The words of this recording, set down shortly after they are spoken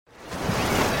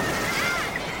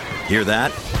Hear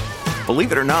that?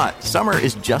 Believe it or not, summer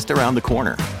is just around the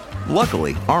corner.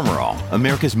 Luckily, Armor All,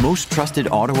 America's most trusted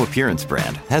auto appearance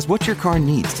brand, has what your car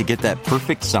needs to get that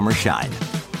perfect summer shine.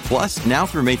 Plus, now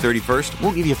through May 31st,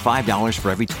 we'll give you $5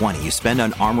 for every $20 you spend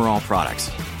on Armor All products.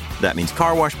 That means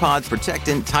car wash pods,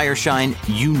 protectant, tire shine,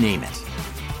 you name it.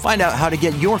 Find out how to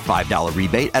get your $5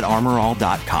 rebate at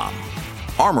armorall.com.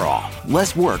 Armor All,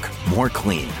 less work, more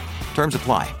clean. Terms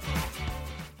apply.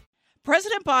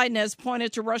 President Biden has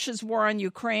pointed to Russia's war on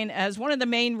Ukraine as one of the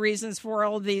main reasons for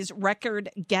all these record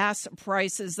gas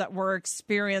prices that we're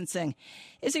experiencing.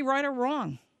 Is he right or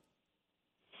wrong?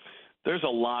 There's a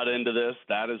lot into this.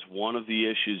 That is one of the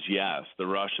issues, yes. The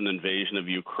Russian invasion of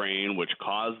Ukraine, which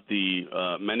caused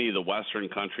many of the Western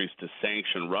countries to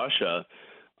sanction Russia,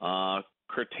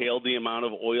 curtailed the amount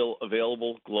of oil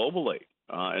available globally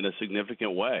in a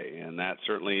significant way. And that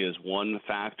certainly is one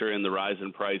factor in the rise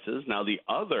in prices. Now, the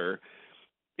other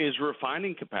is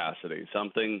refining capacity,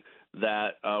 something that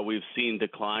we've seen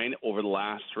decline over the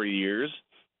last 3 years.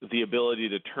 The ability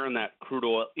to turn that crude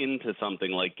oil into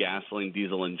something like gasoline,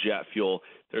 diesel, and jet fuel.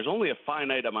 There's only a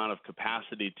finite amount of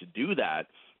capacity to do that,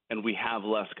 and we have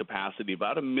less capacity,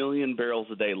 about 1 million barrels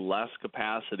a day less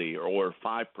capacity, or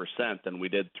 5% than we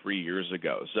did 3 years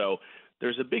ago. So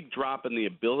there's a big drop in the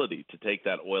ability to take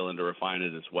that oil and to refine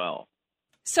it as well.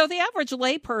 So the average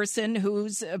layperson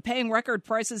who's paying record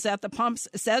prices at the pumps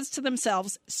says to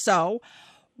themselves, so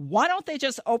why don't they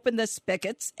just open the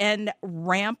spigots and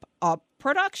ramp up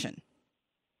production?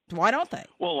 Why don't they?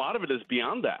 Well, a lot of it is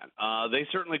beyond that. They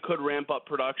certainly could ramp up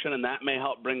production, and that may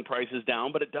help bring prices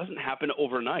down, but it doesn't happen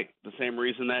overnight. The same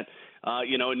reason that,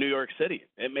 in New York City,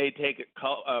 it may take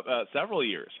several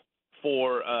years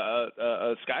for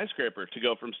a skyscraper to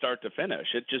go from start to finish.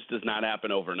 It just does not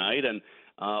happen overnight, and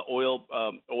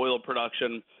oil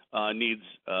production needs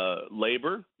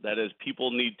labor. That is,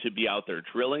 people need to be out there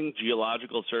drilling.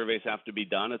 Geological surveys have to be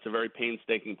done. It's a very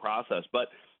painstaking process. But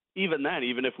even then,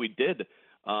 even if we did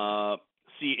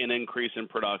see an increase in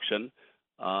production,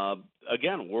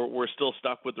 again, we're still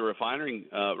stuck with the refining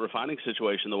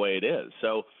situation the way it is.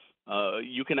 So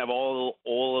you can have all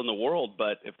oil in the world,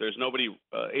 but if there's nobody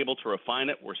able to refine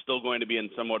it, we're still going to be in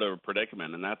somewhat of a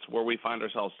predicament, and that's where we find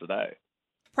ourselves today.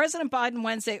 President Biden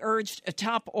Wednesday urged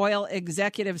top oil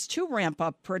executives to ramp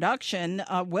up production.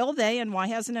 Will they, and why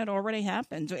hasn't it already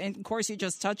happened? And, of course, you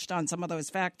just touched on some of those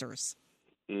factors.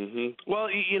 Mm-hmm. Well,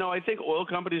 I think oil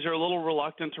companies are a little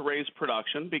reluctant to raise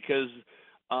production because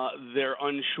they're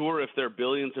unsure if their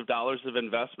billions of dollars of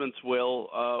investments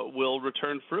will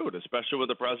return fruit, especially with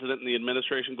the president and the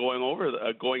administration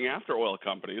going after oil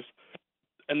companies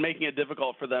and making it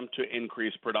difficult for them to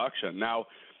increase production. Now,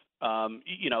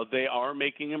 they are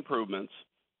making improvements,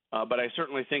 but I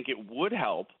certainly think it would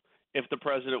help if the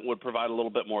president would provide a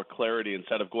little bit more clarity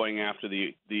instead of going after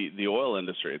the oil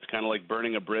industry. It's kind of like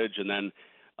burning a bridge and then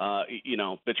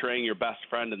betraying your best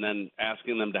friend and then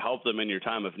asking them to help them in your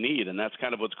time of need. And that's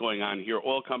kind of what's going on here.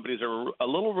 Oil companies are a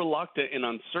little reluctant and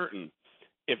uncertain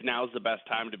if now's the best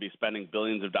time to be spending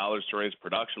billions of dollars to raise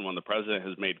production when the president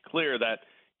has made clear that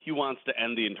he wants to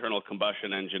end the internal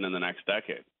combustion engine in the next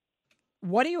decade.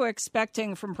 What are you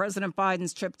expecting from President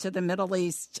Biden's trip to the Middle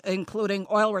East, including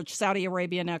oil-rich Saudi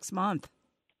Arabia next month?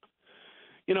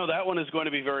 That one is going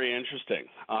to be very interesting.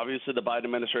 Obviously, the Biden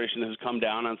administration has come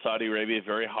down on Saudi Arabia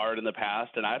very hard in the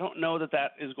past, and I don't know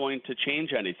that is going to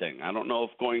change anything. I don't know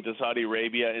if going to Saudi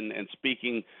Arabia and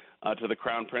speaking to the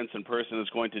Crown Prince in person is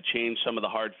going to change some of the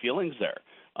hard feelings there.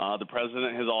 The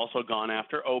president has also gone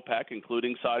after OPEC,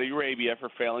 including Saudi Arabia, for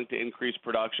failing to increase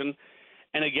production.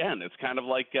 And again, it's kind of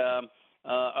like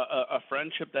a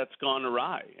friendship that's gone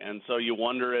awry. And so you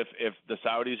wonder if the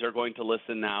Saudis are going to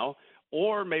listen now,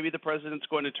 or maybe the president's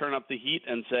going to turn up the heat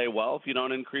and say, well, if you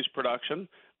don't increase production,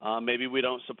 maybe we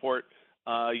don't support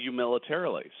you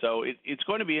militarily. So it's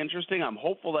going to be interesting. I'm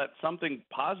hopeful that something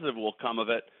positive will come of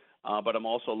it, but I'm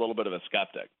also a little bit of a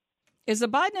skeptic. Is the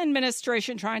Biden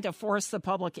administration trying to force the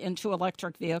public into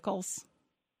electric vehicles?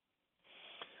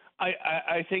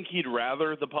 I think he'd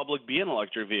rather the public be in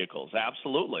electric vehicles.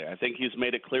 Absolutely. I think he's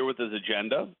made it clear with his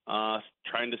agenda,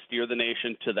 trying to steer the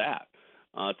nation to that,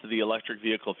 to the electric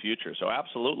vehicle future. So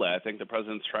absolutely, I think the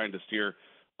president's trying to steer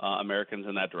Americans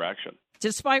in that direction.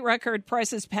 Despite record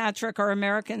prices, Patrick, are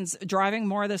Americans driving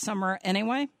more this summer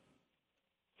anyway?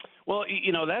 Well,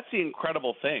 that's the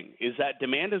incredible thing, is that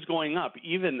demand is going up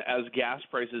even as gas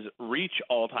prices reach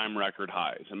all-time record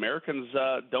highs. Americans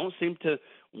don't seem to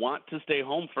want to stay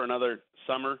home for another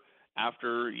summer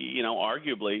after,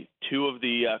 arguably two of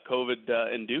the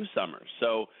COVID-induced summers.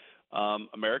 So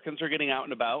Americans are getting out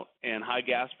and about, and high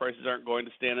gas prices aren't going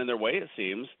to stand in their way, it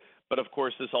seems. But, of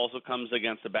course, this also comes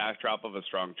against the backdrop of a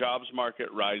strong jobs market,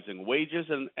 rising wages,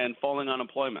 and falling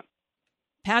unemployment.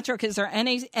 Patrick, is there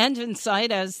any end in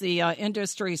sight as the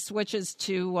industry switches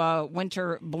to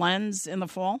winter blends in the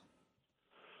fall?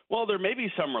 Well, there may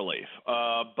be some relief,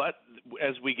 but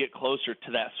as we get closer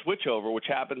to that switchover, which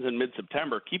happens in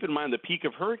mid-September, keep in mind the peak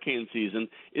of hurricane season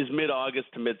is mid-August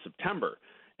to mid-September.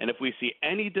 And if we see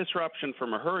any disruption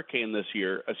from a hurricane this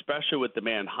year, especially with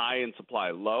demand high and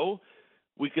supply low,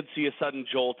 we could see a sudden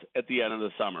jolt at the end of the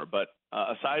summer. But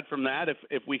aside from that,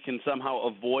 if we can somehow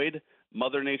avoid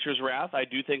Mother Nature's wrath, I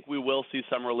do think we will see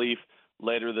some relief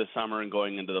later this summer and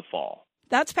going into the fall.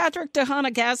 That's Patrick DeHaan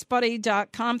at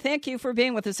GasBuddy.com. Thank you for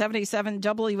being with the 77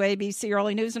 WABC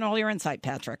Early News and all your insight,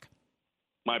 Patrick.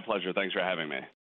 My pleasure. Thanks for having me.